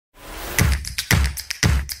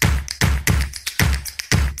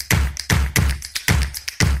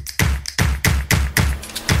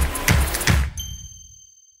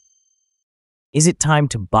Is it time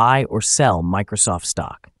to buy or sell Microsoft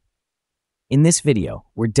stock? In this video,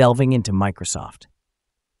 we're delving into Microsoft.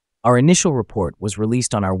 Our initial report was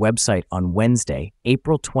released on our website on Wednesday,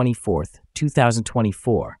 April 24th,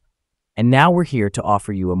 2024, and now we're here to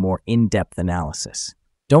offer you a more in-depth analysis.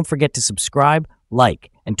 Don't forget to subscribe, like,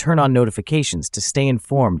 and turn on notifications to stay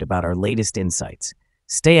informed about our latest insights.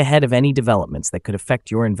 Stay ahead of any developments that could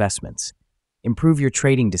affect your investments. Improve your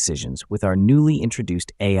trading decisions with our newly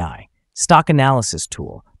introduced AI stock analysis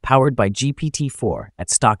tool powered by GPT-4 at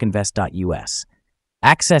StockInvest.us.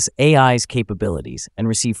 Access AI's capabilities and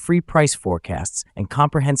receive free price forecasts and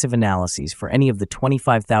comprehensive analyses for any of the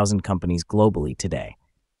 25,000 companies globally today.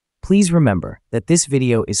 Please remember that this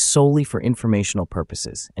video is solely for informational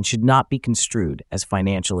purposes and should not be construed as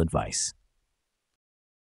financial advice.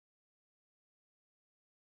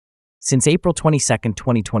 Since April 22,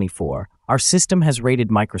 2024, our system has rated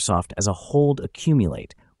Microsoft as a hold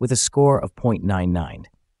accumulate with a score of 0.99.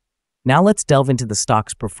 Now let's delve into the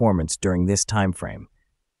stock's performance during this time frame.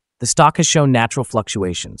 The stock has shown natural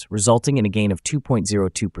fluctuations, resulting in a gain of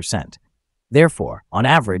 2.02%. Therefore, on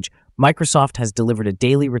average, Microsoft has delivered a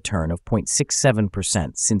daily return of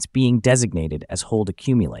 0.67% since being designated as hold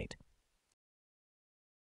accumulate.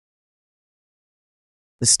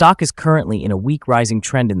 The stock is currently in a weak rising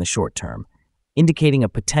trend in the short term, indicating a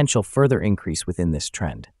potential further increase within this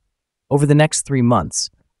trend. Over the next 3 months,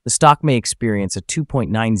 the stock may experience a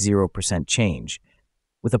 2.90% change,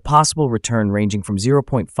 with a possible return ranging from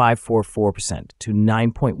 0.544% to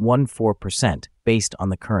 9.14% based on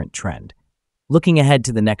the current trend. Looking ahead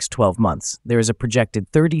to the next 12 months, there is a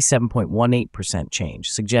projected 37.18% change,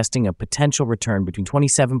 suggesting a potential return between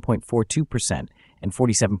 27.42% and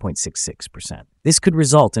 47.66%. This could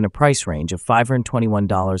result in a price range of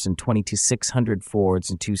 $521.20 to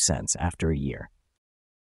 $604.02 after a year.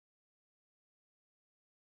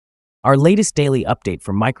 Our latest daily update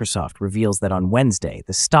from Microsoft reveals that on Wednesday,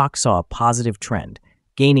 the stock saw a positive trend,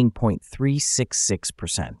 gaining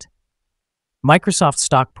 0.366%. Microsoft's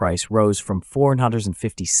stock price rose from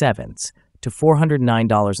 $400.57 to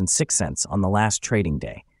 $409.06 on the last trading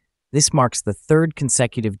day. This marks the third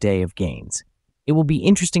consecutive day of gains. It will be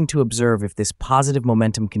interesting to observe if this positive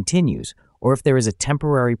momentum continues or if there is a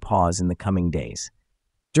temporary pause in the coming days.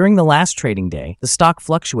 During the last trading day, the stock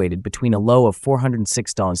fluctuated between a low of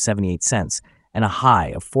 $406.78 and a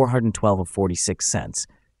high of $412.46,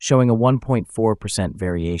 showing a 1.4%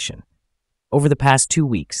 variation. Over the past 2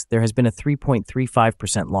 weeks, there has been a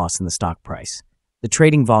 3.35% loss in the stock price. The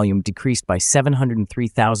trading volume decreased by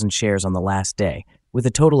 703,000 shares on the last day, with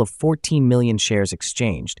a total of 14 million shares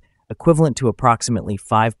exchanged, equivalent to approximately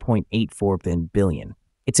 $5.84 billion.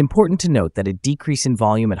 It's important to note that a decrease in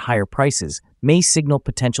volume at higher prices may signal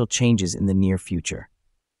potential changes in the near future.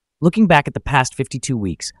 Looking back at the past 52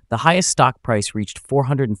 weeks, the highest stock price reached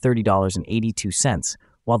 $430.82,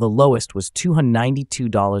 while the lowest was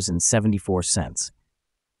 $292.74.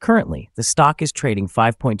 Currently, the stock is trading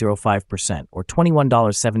 5.05% or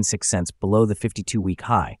 $21.76 below the 52-week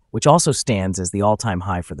high, which also stands as the all-time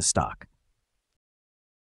high for the stock.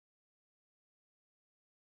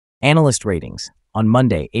 Analyst ratings. On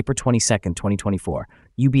Monday, April 22, 2024,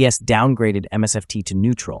 UBS downgraded MSFT to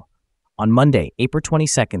neutral. On Monday, April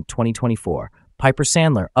 22, 2024, Piper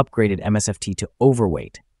Sandler upgraded MSFT to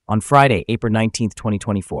overweight. On Friday, April 19,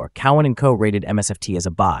 2024, Cowen & Co. rated MSFT as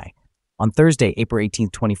a buy. On Thursday, April 18,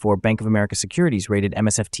 2024, Bank of America Securities rated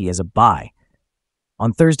MSFT as a buy.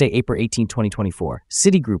 On Thursday, April 18, 2024,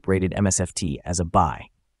 Citigroup rated MSFT as a buy.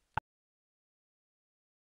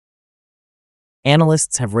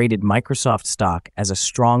 Analysts have rated Microsoft stock as a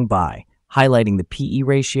strong buy, highlighting the PE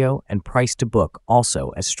ratio and price to book also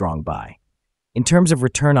as strong buy. In terms of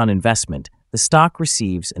return on investment, the stock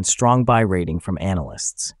receives a strong buy rating from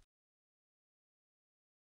analysts.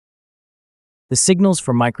 The signals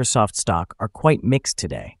for Microsoft stock are quite mixed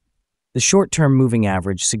today. The short-term moving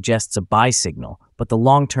average suggests a buy signal, but the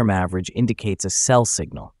long-term average indicates a sell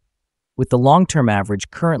signal. With the long-term average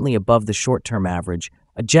currently above the short-term average,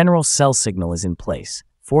 a general sell signal is in place,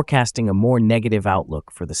 forecasting a more negative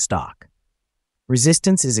outlook for the stock.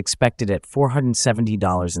 Resistance is expected at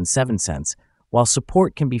 $470.07, while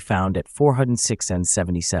support can be found at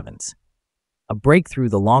 $406.77. A break through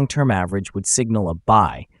the long-term average would signal a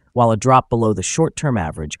buy, while a drop below the short-term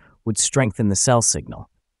average would strengthen the sell signal.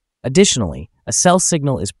 Additionally, a sell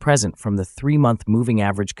signal is present from the 3-month moving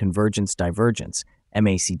average convergence divergence,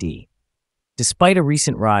 MACD. Despite a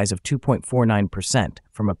recent rise of 2.49%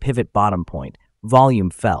 from a pivot bottom point, volume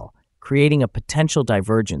fell, creating a potential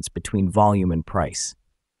divergence between volume and price.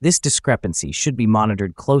 This discrepancy should be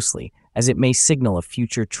monitored closely as it may signal a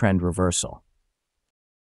future trend reversal.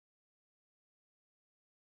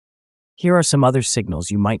 Here are some other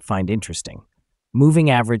signals you might find interesting. Moving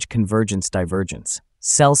average convergence divergence.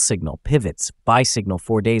 Sell signal pivots, buy signal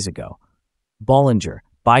 4 days ago. Bollinger,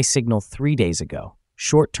 buy signal 3 days ago.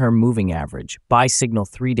 Short-term moving average, buy signal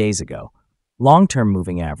 3 days ago. Long-term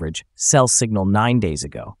moving average, sell signal 9 days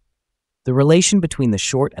ago. The relation between the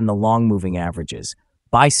short and the long moving averages,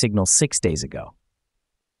 buy signal 6 days ago.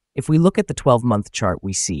 If we look at the 12-month chart,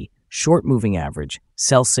 we see short moving average,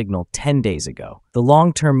 sell signal 10 days ago. The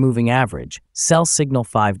long-term moving average, sell signal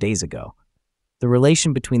 5 days ago. The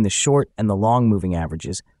relation between the short and the long moving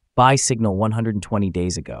averages, buy signal 120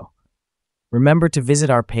 days ago. Remember to visit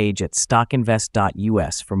our page at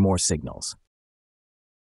StockInvest.us for more signals.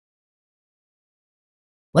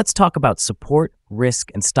 Let's talk about support, risk,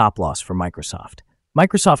 and stop loss for Microsoft.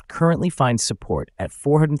 Microsoft currently finds support at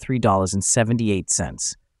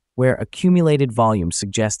 $403.78, where accumulated volume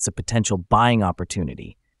suggests a potential buying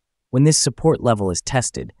opportunity. When this support level is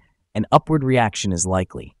tested, an upward reaction is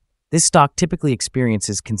likely. This stock typically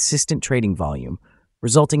experiences consistent trading volume,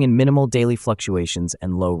 resulting in minimal daily fluctuations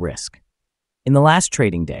and low risk. In the last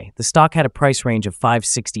trading day, the stock had a price range of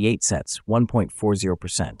 568 cents,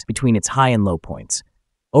 1.40%, between its high and low points.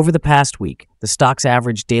 Over the past week, the stock's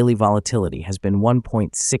average daily volatility has been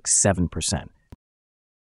 1.67%.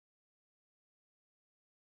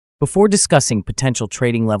 Before discussing potential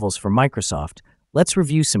trading levels for Microsoft, let's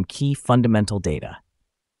review some key fundamental data.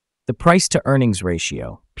 The price-to-earnings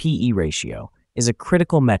ratio, PE ratio, is a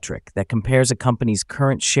critical metric that compares a company's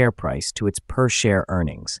current share price to its per-share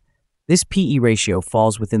earnings. This PE ratio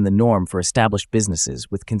falls within the norm for established businesses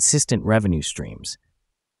with consistent revenue streams.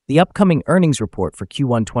 The upcoming earnings report for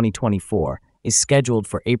Q1 2024 is scheduled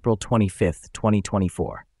for April 25,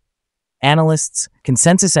 2024. Analysts'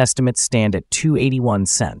 consensus estimates stand at 281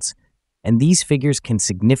 cents, and these figures can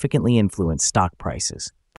significantly influence stock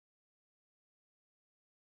prices.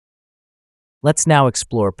 Let's now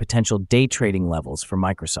explore potential day trading levels for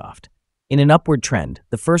Microsoft. In an upward trend,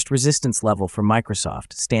 the first resistance level for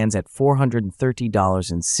Microsoft stands at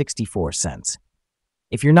 $430.64.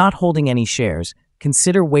 If you're not holding any shares,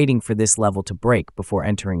 consider waiting for this level to break before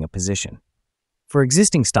entering a position. For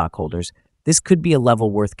existing stockholders, this could be a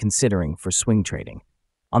level worth considering for swing trading.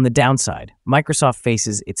 On the downside, Microsoft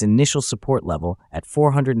faces its initial support level at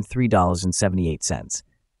 $403.78.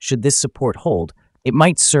 Should this support hold, it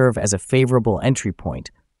might serve as a favorable entry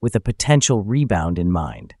point with a potential rebound in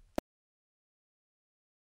mind.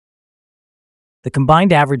 The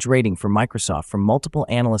combined average rating for Microsoft from multiple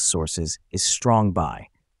analyst sources is strong buy.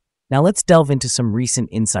 Now let's delve into some recent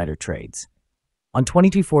insider trades. On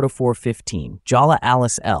 22/4/4/15, Jala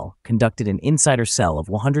Alice L. conducted an insider sell of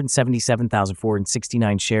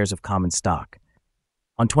 177,469 shares of common stock.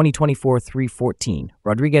 On 2024/3/14,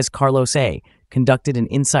 Rodriguez Carlos A. conducted an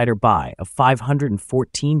insider buy of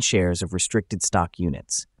 514 shares of restricted stock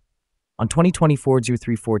units. On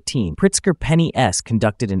 2024/3/14, Pritzker Penny S.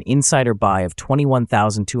 conducted an insider buy of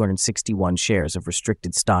 21,261 shares of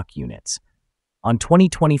restricted stock units. On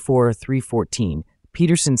 2024/3/14,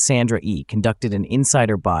 Peterson Sandra E. conducted an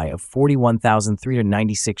insider buy of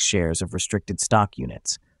 41,396 shares of restricted stock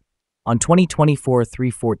units. On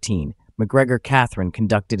 2024/3/14, McGregor Catherine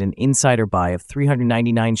conducted an insider buy of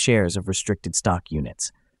 399 shares of restricted stock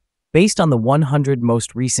units. Based on the 100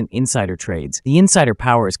 most recent insider trades, the insider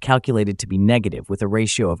power is calculated to be negative with a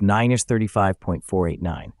ratio of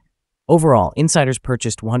 9:35.489. Overall, insiders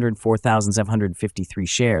purchased 104,753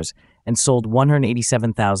 shares and sold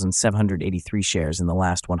 187,783 shares in the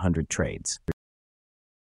last 100 trades.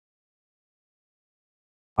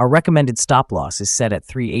 Our recommended stop loss is set at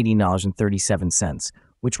 $380.37,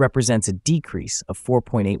 which represents a decrease of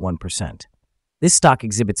 4.81%. This stock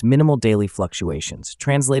exhibits minimal daily fluctuations,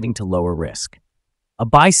 translating to lower risk. A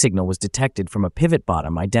buy signal was detected from a pivot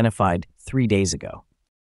bottom identified 3 days ago.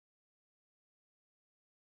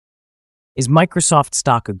 Is Microsoft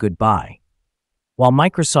stock a good buy? While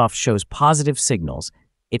Microsoft shows positive signals,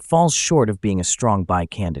 it falls short of being a strong buy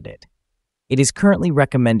candidate. It is currently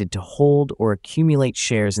recommended to hold or accumulate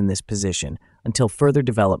shares in this position until further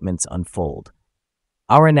developments unfold.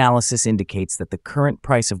 Our analysis indicates that the current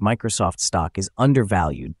price of Microsoft stock is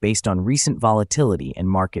undervalued based on recent volatility and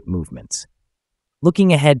market movements.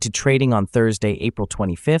 Looking ahead to trading on Thursday, April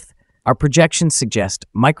 25th, our projections suggest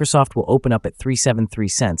Microsoft will open up at 373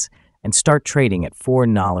 cents and start trading at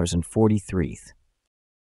 $4.43.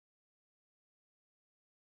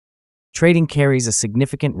 Trading carries a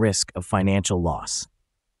significant risk of financial loss.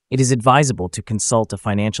 It is advisable to consult a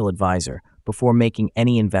financial advisor before making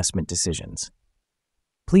any investment decisions.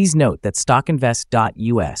 Please note that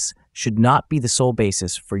StockInvest.us should not be the sole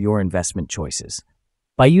basis for your investment choices.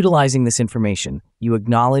 By utilizing this information, you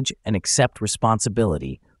acknowledge and accept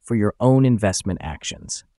responsibility for your own investment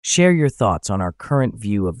actions. Share your thoughts on our current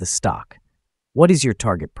view of the stock. What is your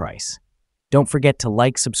target price? Don't forget to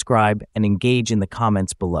like, subscribe, and engage in the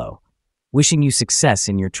comments below. Wishing you success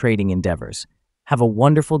in your trading endeavors. Have a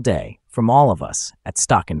wonderful day from all of us at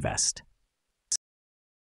StockInvest.